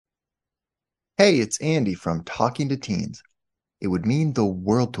Hey, it's Andy from Talking to Teens. It would mean the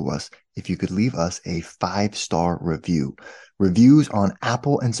world to us if you could leave us a 5-star review. Reviews on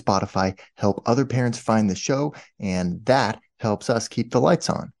Apple and Spotify help other parents find the show, and that helps us keep the lights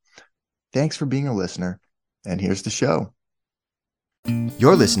on. Thanks for being a listener, and here's the show.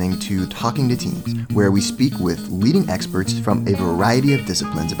 You're listening to Talking to Teens, where we speak with leading experts from a variety of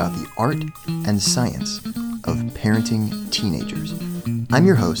disciplines about the art and science of parenting teenagers. I'm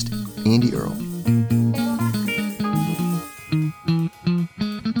your host, Andy Earle.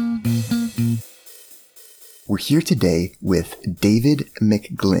 We're here today with David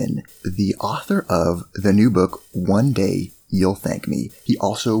McGlynn, the author of the new book, One Day You'll Thank Me. He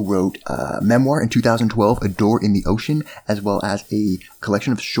also wrote a memoir in 2012, A Door in the Ocean, as well as a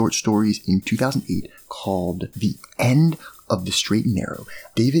collection of short stories in 2008 called The End of the Straight and Narrow.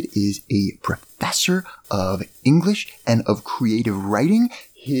 David is a professor of English and of creative writing.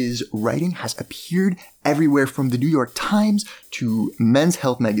 His writing has appeared everywhere from the New York Times to Men's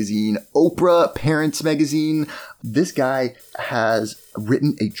Health magazine, Oprah, Parents magazine. This guy has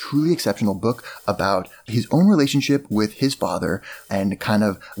written a truly exceptional book about his own relationship with his father and kind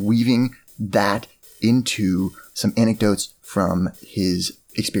of weaving that into some anecdotes from his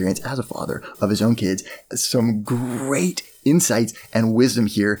experience as a father of his own kids. Some great insights and wisdom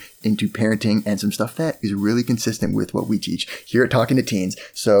here into parenting and some stuff that is really consistent with what we teach here at Talking to Teens.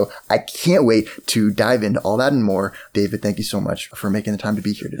 So I can't wait to dive into all that and more. David, thank you so much for making the time to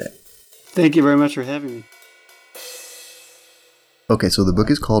be here today. Thank you very much for having me. Okay, so the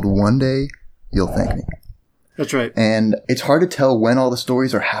book is called One Day You'll Thank Me. That's right. And it's hard to tell when all the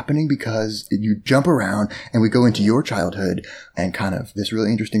stories are happening because you jump around and we go into your childhood and kind of this really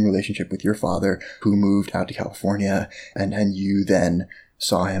interesting relationship with your father who moved out to California, and then you then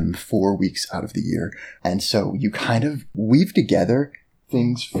saw him 4 weeks out of the year. And so you kind of weave together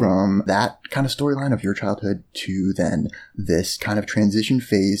things from that kind of storyline of your childhood to then this kind of transition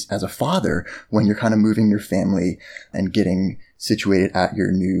phase as a father when you're kind of moving your family and getting situated at your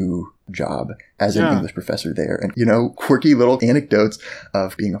new job as an English professor there, and, you know, quirky little anecdotes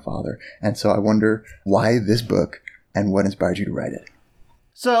of being a father. And so I wonder why this book and what inspired you to write it.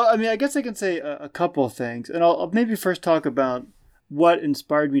 So, I mean, I guess I can say a couple of things, and I'll maybe first talk about what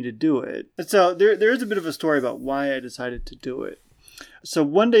inspired me to do it. And so there is a bit of a story about why I decided to do it. So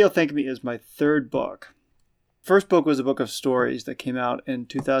One Day You'll Thank Me is my third book. First book was a book of stories that came out in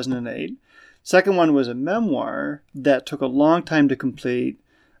 2008. Second one was a memoir that took a long time to complete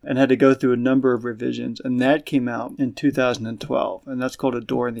and had to go through a number of revisions, and that came out in 2012, and that's called A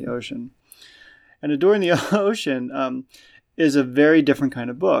Door in the Ocean. And A Door in the Ocean is a very different kind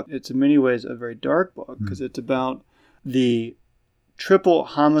of book. It's in many ways a very dark book because it's about the triple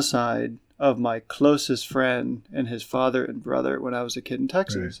homicide of my closest friend and his father and brother when I was a kid in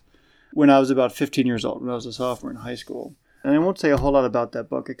Texas, when I was about 15 years old, when I was a sophomore in high school. And I won't say a whole lot about that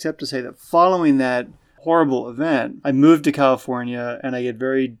book, except to say that following that horrible event, I moved to California and I get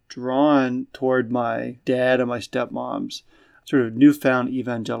very drawn toward my dad and my stepmom's sort of newfound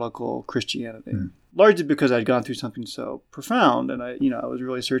evangelical Christianity. Largely because I'd gone through something so profound, and I was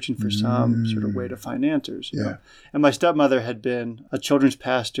really searching for some sort of way to find answers. You know? And my stepmother had been a children's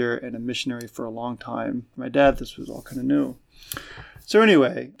pastor and a missionary for a long time. For my dad, this was all kind of new. So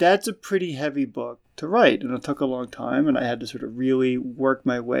anyway, that's a pretty heavy book to write, and it took a long time, and I had to sort of really work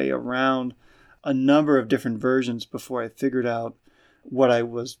my way around a number of different versions before I figured out what I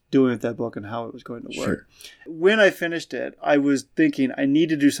was doing with that book and how it was going to work. Sure. When I finished it, I was thinking I need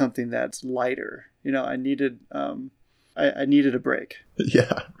to do something that's lighter. You know, I needed a break.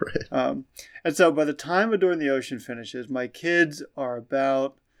 Yeah, right. And so by the time A Door in the Ocean finishes, my kids are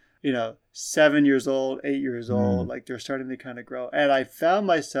about 7 years old, 8 years old, like they're starting to kind of grow. And I found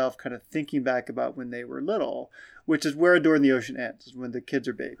myself kind of thinking back about when they were little, which is where A Door in the Ocean ends, is when the kids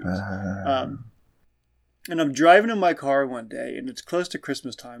are babies. And I'm driving in my car one day, and it's close to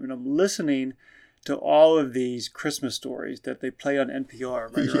Christmas time, and I'm listening to all of these Christmas stories that they play on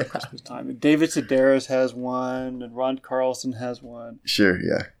NPR right around Christmas time. And David Sedaris has one, and Ron Carlson has one. Sure,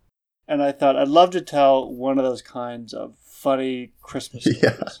 yeah. And I thought, I'd love to tell one of those kinds of funny Christmas stories.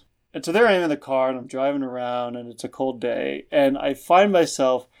 Yeah. And so there I am in the car, and I'm driving around, and it's a cold day, and I find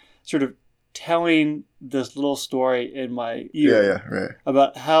myself sort of telling this little story in my ear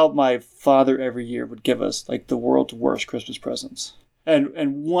about how my father every year would give us like the world's worst Christmas presents.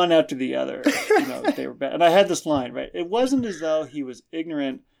 And one after the other, they were bad. And I had this line, right? It wasn't as though he was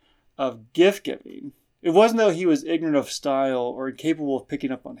ignorant of gift giving. It wasn't though he was ignorant of style or incapable of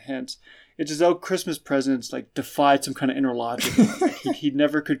picking up on hints. It's as though Christmas presents like defied some kind of inner logic. He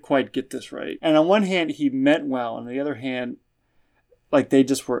never could quite get this right. And on one hand, he meant well. On the other hand, like they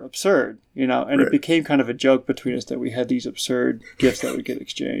just were absurd, you know, and Right. it became kind of a joke between us that we had these absurd gifts that would get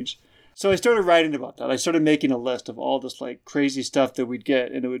exchanged. So I started writing about that. I started making a list of all this like crazy stuff that we'd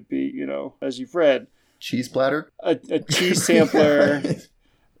get, and it would be, you know, as you've read, Cheese platter? a cheese sampler, Right.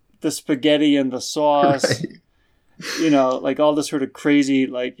 the spaghetti and the sauce, Right. you know, like all this sort of crazy,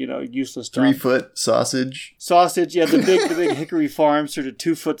 like, you know, useless stuff. 3-foot sausage. Sausage, yeah, the big Hickory Farm sort of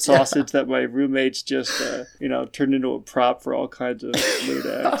 2-foot sausage that my roommates just, you know, turned into a prop for all kinds of lewd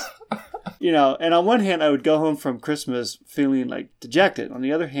acts. You know, and on one hand, I would go home from Christmas feeling like dejected. On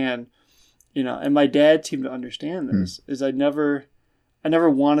the other hand, you know, and my dad seemed to understand this, is I never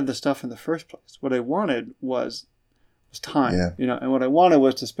wanted the stuff in the first place. What I wanted was time, Yeah. you know, and what I wanted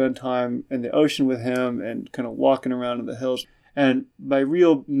was to spend time in the ocean with him and kind of walking around in the hills. And my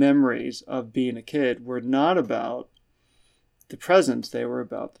real memories of being a kid were not about the presents, they were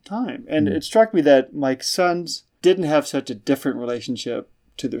about the time. And it struck me that my sons didn't have such a different relationship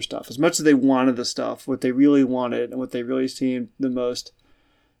to their stuff. As much as they wanted the stuff, what they really wanted and what they really seemed the most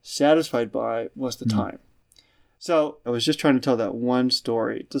satisfied by was the time. So I was just trying to tell that one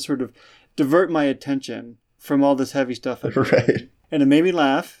story to sort of divert my attention from all this heavy stuff. Right. And it made me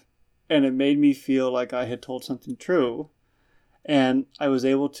laugh, and it made me feel like I had told something true, and I was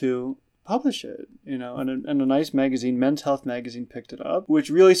able to publish it, you know, and a nice magazine, Men's Health magazine, picked it up, which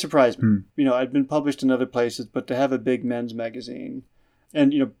really surprised me. You know, I'd been published in other places, but to have a big men's magazine,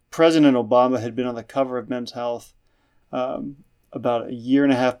 and, you know, President Obama had been on the cover of Men's Health about a year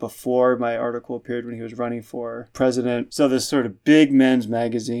and a half before my article appeared when he was running for president. So this sort of big men's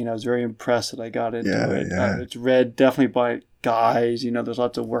magazine, I was very impressed that I got into it. Yeah. It's read definitely by guys, you know, there's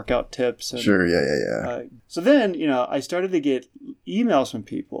lots of workout tips. And, Sure, yeah. so then, you know, I started to get emails from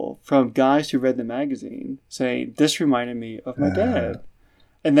people, from guys who read the magazine, saying, this reminded me of my dad.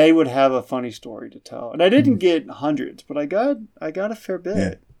 And they would have a funny story to tell. And I didn't get hundreds, but I got a fair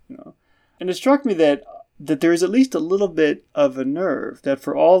bit, you know. And it struck me that there is at least a little bit of a nerve, that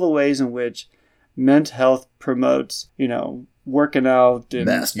for all the ways in which Men's Health promotes, you know, working out and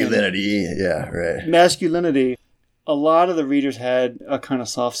Masculinity, masculinity, a lot of the readers had a kind of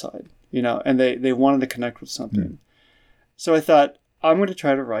soft side, you know, and they wanted to connect with something. So I thought, I'm going to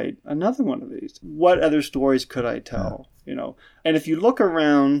try to write another one of these. What other stories could I tell, you know? And if you look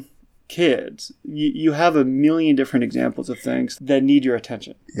around kids, you have a million different examples of things that need your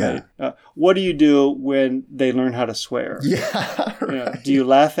attention. Yeah. Right? What do you do when they learn how to swear? Yeah, You know, right. do you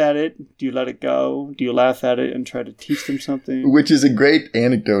laugh at it? Do you let it go? Do you laugh at it and try to teach them something? Which is a great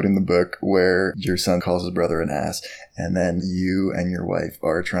anecdote in the book where your son calls his brother an ass, and then you and your wife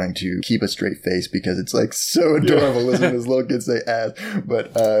are trying to keep a straight face because it's like so adorable listening to this little kid say ass,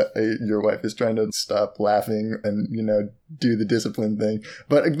 but your wife is trying to stop laughing and, you know, do the discipline thing.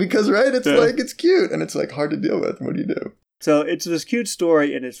 But because, right, it's like, it's cute and it's like hard to deal with. What do you do? So it's this cute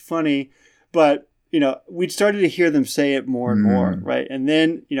story and it's funny, but, you know, we'd started to hear them say it more and more, right? And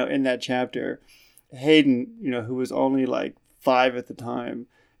then, you know, in that chapter, Hayden, you know, who was only like 5 at the time,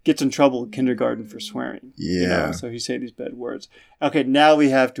 gets in trouble in kindergarten for swearing. Yeah. You know, so he's saying these bad words. Okay, now we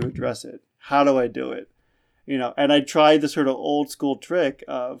have to address it. How do I do it? You know, and I tried the sort of old school trick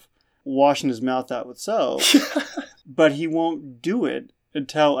of washing his mouth out with soap, but he won't do it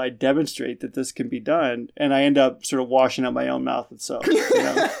until I demonstrate that this can be done. And I end up sort of washing out my own mouth with soap. You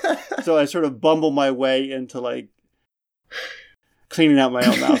know? So I sort of bumble my way into like cleaning out my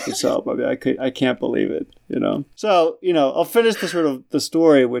own mouth with soap. I mean, I can't believe it, you know? So, you know, I'll finish the sort of the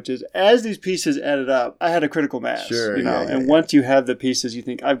story, which is as these pieces added up, I had a critical mass, Sure, you know? And once you have the pieces, you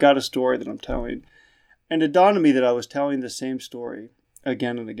think, I've got a story that I'm telling. And it dawned on me that I was telling the same story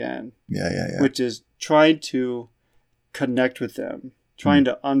again and again. Yeah. Which is trying to connect with them, trying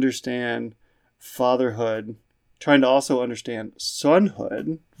to understand fatherhood, trying to also understand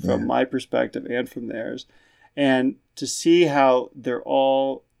sonhood from my perspective and from theirs, and to see how they're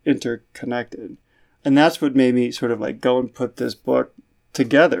all interconnected. And that's what made me sort of like go and put this book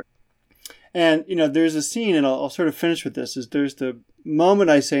together. And, you know, there's a scene, and I'll sort of finish with this, is there's the moment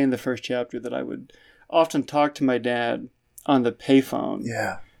I say in the first chapter that I would often talk to my dad on the payphone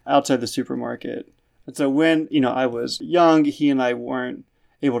outside the supermarket. And so when, you know, I was young, he and I weren't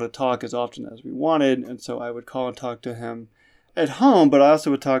able to talk as often as we wanted. And so I would call and talk to him at home, but I also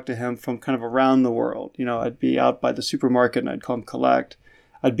would talk to him from kind of around the world. You know, I'd be out by the supermarket and I'd call him collect.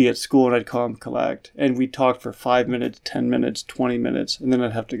 I'd be at school and I'd call him collect. And we'd talk for 5 minutes, 10 minutes, 20 minutes, and then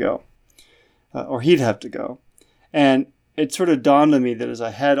I'd have to go. Or he'd have to go. And it sort of dawned on me that as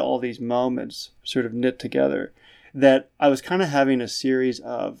I had all these moments sort of knit together, that I was kind of having a series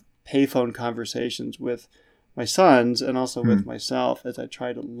of payphone conversations with my sons and also with myself as I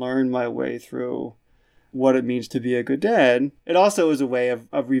tried to learn my way through what it means to be a good dad. It also was a way of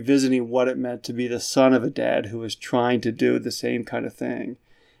revisiting what it meant to be the son of a dad who was trying to do the same kind of thing,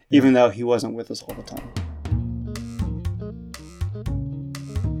 even though he wasn't with us all the time.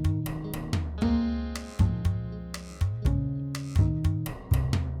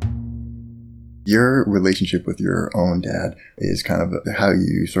 Your relationship with your own dad is kind of how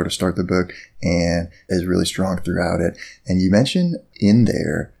you sort of start the book and is really strong throughout it. And you mention in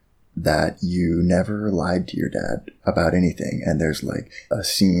there that you never lied to your dad about anything. And there's like a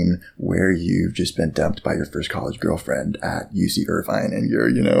scene where you've just been dumped by your first college girlfriend at UC Irvine and you're,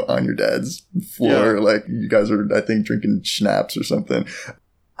 on your dad's floor. Yeah. Like you guys are, I think, drinking schnapps or something.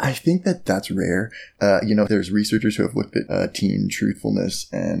 I think that that's rare. There's researchers who have looked at teen truthfulness,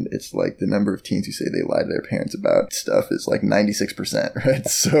 and it's like the number of teens who say they lie to their parents about stuff is like 96%, right?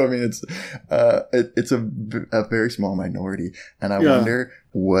 So, I mean, it's a very small minority. And I wonder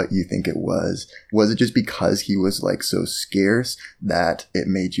what you think it was. Was it just because he was like so scarce that it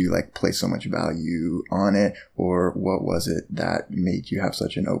made you like place so much value on it? Or what was it that made you have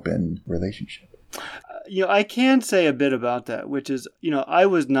such an open relationship? I can say a bit about that, which is, I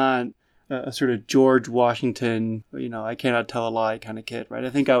was not a sort of George Washington, I cannot tell a lie kind of kid, right? I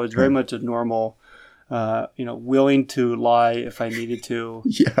think I was very much a normal, willing to lie if I needed to,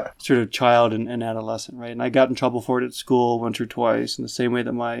 sort of child and adolescent, right? And I got in trouble for it at school once or twice in the same way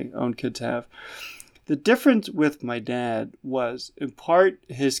that my own kids have. The difference with my dad was, in part,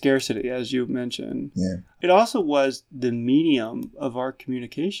 his scarcity, as you mentioned. Yeah. It also was the medium of our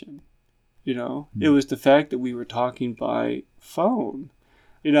communication. It was the fact that we were talking by phone,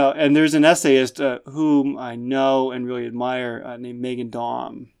 and there's an essayist whom I know and really admire named Megan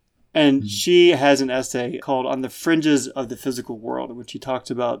Daum. And she has an essay called On the Fringes of the Physical World, in which she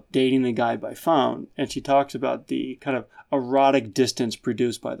talks about dating the guy by phone. And she talks about the kind of erotic distance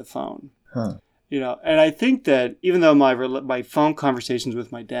produced by the phone. Huh. And I think that even though my phone conversations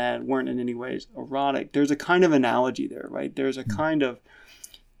with my dad weren't in any ways erotic, there's a kind of analogy there, right? There's a kind of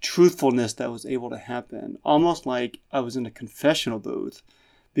truthfulness that was able to happen, almost like I was in a confessional booth,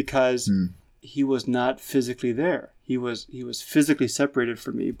 because he was not physically there. He was physically separated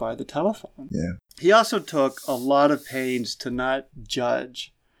from me by the telephone. Yeah. He also took a lot of pains to not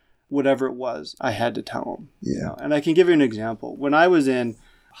judge whatever it was I had to tell him. Yeah. And I can give you an example. When I was in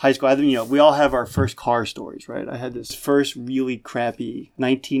high school, we all have our first car stories, right? I had this first really crappy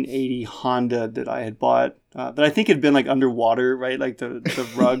 1980 Honda that I had bought that I think had been like underwater, right? Like the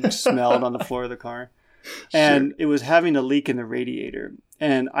rug smelled on the floor of the car. And it was having a leak in the radiator.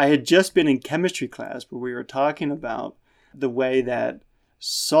 And I had just been in chemistry class where we were talking about the way that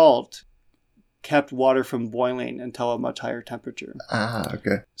salt kept water from boiling until a much higher temperature.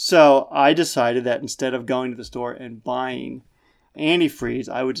 Okay. So I decided that instead of going to the store and buying antifreeze,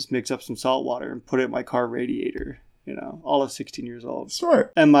 I would just mix up some salt water and put it in my car radiator, all of 16 years old.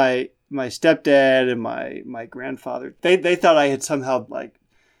 Smart. And my stepdad and my grandfather, they thought I had somehow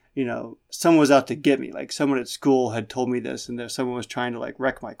someone was out to get me. Like someone at school had told me this and someone was trying to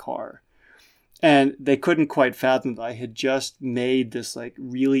wreck my car. And they couldn't quite fathom that I had just made this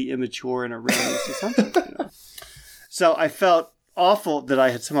really immature and erroneous assumption. So I felt awful that I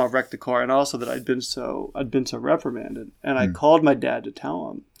had somehow wrecked the car, and also that I'd been so reprimanded. And I called my dad to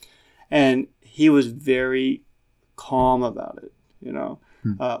tell him, and he was very calm about it.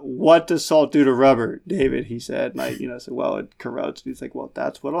 What does salt do to rubber, David? He said, and I said, well, it corrodes. And he's like, well,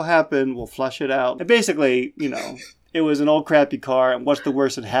 that's what'll happen. We'll flush it out. And basically, it was an old crappy car, and what's the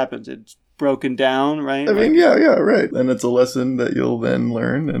worst that happens? It's broken down, right? I mean, yeah, right. And it's a lesson that you'll then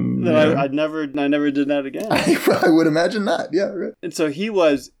learn. And I never did that again. I would imagine not. Yeah, right. And so he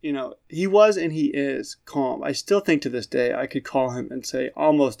was and he is calm. I still think to this day I could call him and say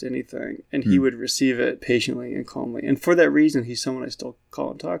almost anything, and he would receive it patiently and calmly. And for that reason, he's someone I still call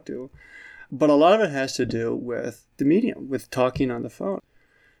and talk to. But a lot of it has to do with the medium, with talking on the phone.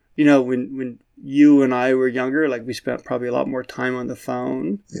 When you and I were younger, we spent probably a lot more time on the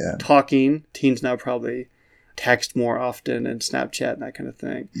phone, talking. Teens now probably text more often and Snapchat and that kind of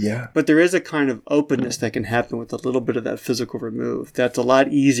thing. Yeah. But there is a kind of openness that can happen with a little bit of that physical remove. That's a lot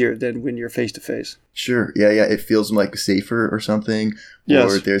easier than when you're face to face. Sure. Yeah. It feels like safer or something.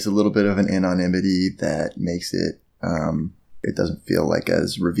 Yes. Or there's a little bit of an anonymity that makes it, it doesn't feel like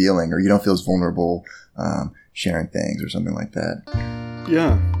as revealing, or you don't feel as vulnerable sharing things or something like that.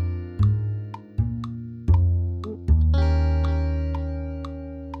 Yeah.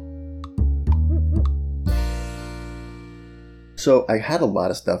 So I had a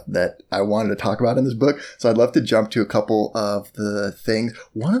lot of stuff that I wanted to talk about in this book. So I'd love to jump to a couple of the things.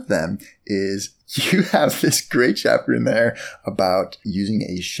 One of them is you have this great chapter in there about using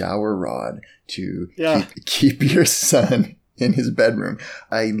a shower rod to keep your son in his bedroom.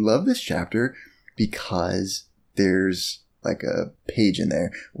 I love this chapter because there's like a page in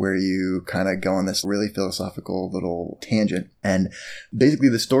there where you kind of go on this really philosophical little tangent. And basically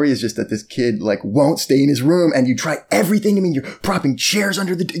the story is just that this kid like won't stay in his room, and you try everything. I mean, you're propping chairs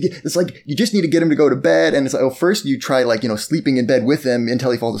under it's like, you just need to get him to go to bed. And it's like, first you try like, sleeping in bed with him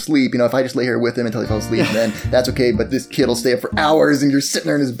until he falls asleep. If I just lay here with him until he falls asleep, then that's okay. But this kid will stay up for hours and you're sitting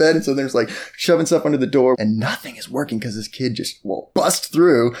there in his bed. And so there's like shoving stuff under the door and nothing is working because this kid just busts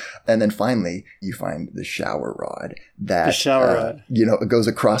through. And then finally you find the shower rod that it goes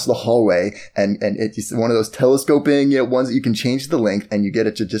across the hallway, and it's one of those telescoping ones that you can change the length, and you get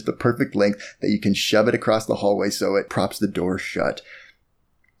it to just the perfect length that you can shove it across the hallway so it props the door shut.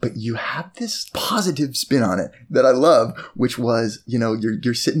 But you have this positive spin on it that I love, which was,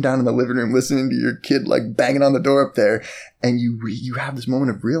 you're sitting down in the living room listening to your kid like banging on the door up there. And you have this moment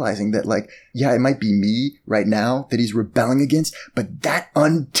of realizing that like, yeah, it might be me right now that he's rebelling against, but that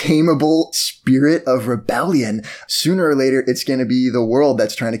untamable spirit of rebellion, sooner or later, it's going to be the world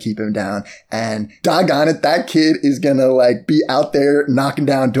that's trying to keep him down. And doggone it, that kid is going to like be out there knocking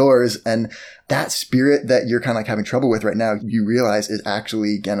down doors. And that spirit that you're kind of like having trouble with right now, you realize is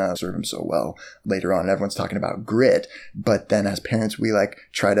actually gonna serve him so well later on. And everyone's talking about grit, but then as parents, we like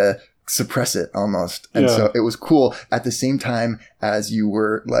try to suppress it almost. And so it was cool at the same time as you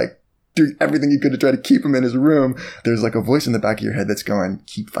were like doing everything you could to try to keep him in his room. There's like a voice in the back of your head that's going,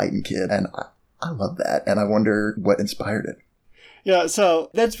 keep fighting, kid. And I love that. And I wonder what inspired it. Yeah.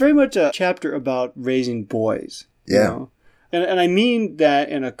 So that's very much a chapter about raising boys. Yeah. And I mean that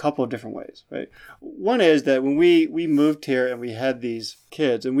in a couple of different ways, right? One is that when we moved here and we had these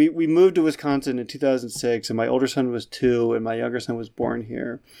kids, and we moved to Wisconsin in 2006, and my older son was 2 and my younger son was born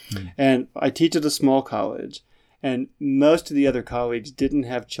here. And I teach at a small college, and most of the other colleagues didn't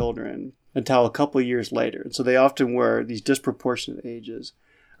have children until a couple of years later. And so they often were these disproportionate ages.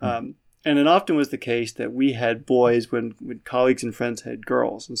 And it often was the case that we had boys when colleagues and friends had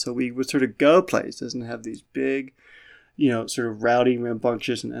girls. And so we would sort of go places and have these big, sort of rowdy,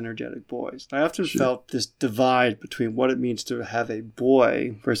 rambunctious, and energetic boys. I often felt this divide between what it means to have a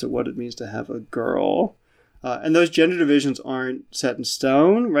boy versus what it means to have a girl. And those gender divisions aren't set in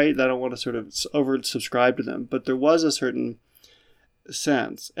stone, right? I don't want to sort of over-subscribe to them, but there was a certain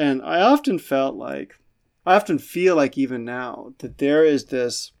sense. And I often feel like even now that there is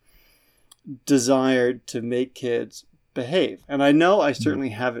this desire to make kids behave. And I know I certainly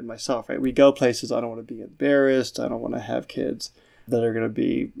have it myself, right? We go places, I don't want to be embarrassed. I don't want to have kids that are going to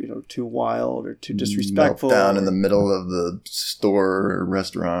be, too wild or too disrespectful. Melt down in the middle of the store or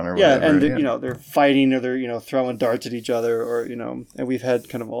restaurant or whatever. And they're fighting, or they're, throwing darts at each other, or, and we've had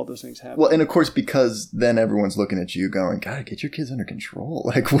kind of all those things happen. Well, and of course, because then everyone's looking at you going, God, get your kids under control.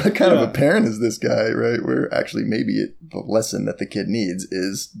 Like, what kind of a parent is this guy, right? Where actually maybe the lesson that the kid needs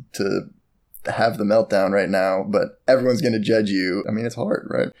is to have the meltdown right now, but everyone's going to judge you. I mean, it's hard,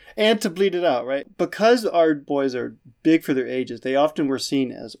 right? And to bleed it out, right? Because our boys are big for their ages, they often were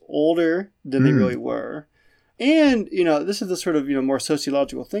seen as older than they really were. And, this is the sort of, more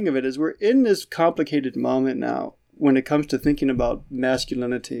sociological thing of it, is we're in this complicated moment now when it comes to thinking about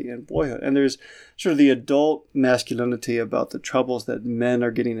masculinity and boyhood. And there's sort of the adult masculinity about the troubles that men are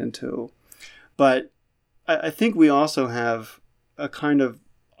getting into. But I think we also have a kind of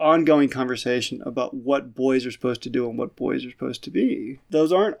ongoing conversation about what boys are supposed to do and what boys are supposed to be.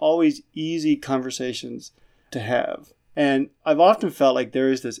 Those aren't always easy conversations to have. And I've often felt like there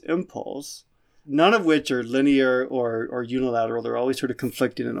is this impulse, none of which are linear or unilateral. They're always sort of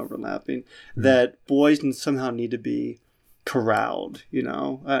conflicting and overlapping, that boys somehow need to be corralled,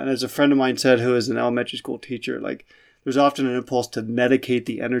 And as a friend of mine said, who is an elementary school teacher, like there's often an impulse to medicate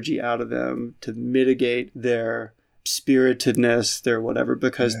the energy out of them, to mitigate their spiritedness, their whatever,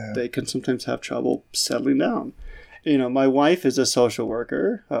 because they can sometimes have trouble settling down. My wife is a social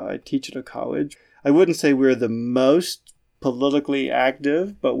worker. I teach at a college. I wouldn't say we're the most politically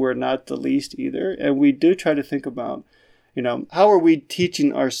active, but we're not the least either. And we do try to think about, how are we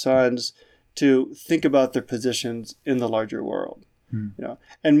teaching our sons to think about their positions in the larger world?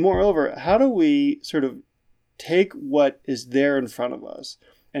 And moreover, how do we sort of take what is there in front of us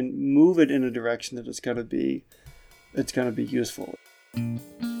and move it in a direction that it's going to be useful.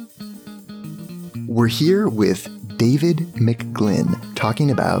 We're here with David McGlynn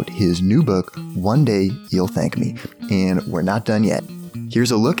talking about his new book, One Day You'll Thank Me. And we're not done yet.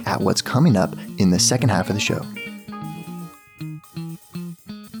 Here's a look at what's coming up in the second half of the show.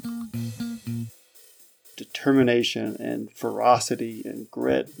 determination and ferocity and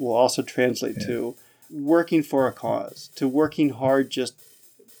grit will also translate to working for a cause, to working hard just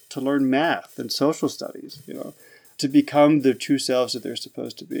to learn math and social studies, to become the true selves that they're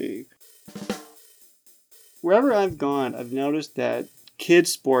supposed to be. Wherever I've gone, I've noticed that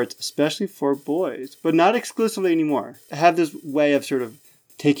kids' sports, especially for boys, but not exclusively anymore, have this way of sort of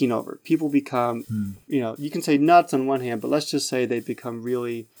taking over. People become, you can say nuts on one hand, but let's just say they become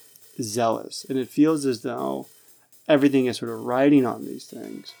really zealous. And it feels as though everything is sort of riding on these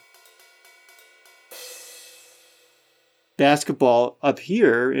things. Basketball up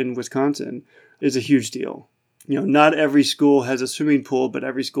here in Wisconsin is a huge deal. Not every school has a swimming pool, but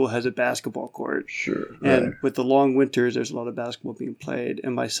every school has a basketball court. Sure. And with the long winters, there's a lot of basketball being played.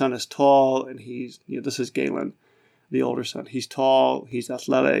 And my son is tall, and he's, this is Galen, the older son. He's tall, he's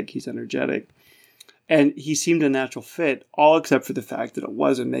athletic, he's energetic. And he seemed a natural fit, all except for the fact that it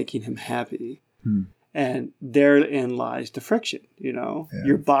wasn't making him happy. And therein lies the friction,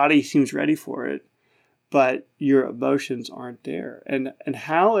 Your body seems ready for it, but your emotions aren't there. And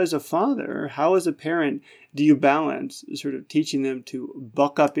how, as a father, how, as a parent, do you balance sort of teaching them to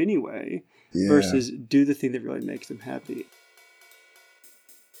buck up anyway versus do the thing that really makes them happy?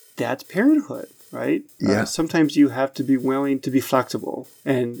 That's parenthood, right? Yeah. Sometimes you have to be willing to be flexible.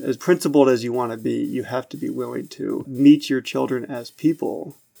 And as principled as you want to be, you have to be willing to meet your children as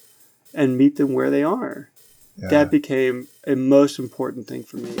people and meet them where they are. Yeah. That became a most important thing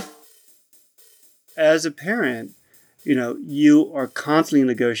for me. As a parent, you are constantly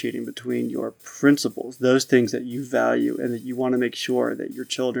negotiating between your principles, those things that you value and that you want to make sure that your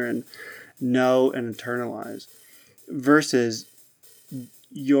children know and internalize, versus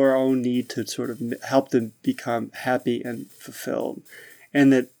your own need to sort of help them become happy and fulfilled.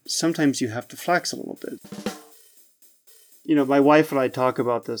 And that sometimes you have to flex a little bit. My wife and I talk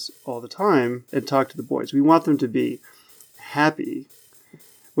about this all the time and talk to the boys. We want them to be happy,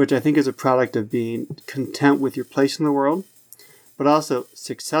 which I think is a product of being content with your place in the world, but also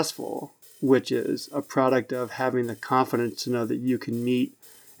successful, which is a product of having the confidence to know that you can meet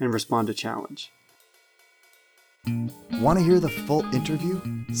and respond to challenge. Want to hear the full interview?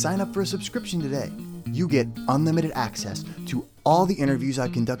 Sign up for a subscription today. You get unlimited access to all the interviews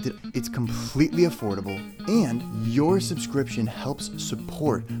I've conducted. It's completely affordable, and your subscription helps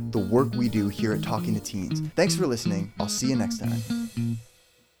support the work we do here at Talking to Teens. Thanks for listening. I'll see you next time.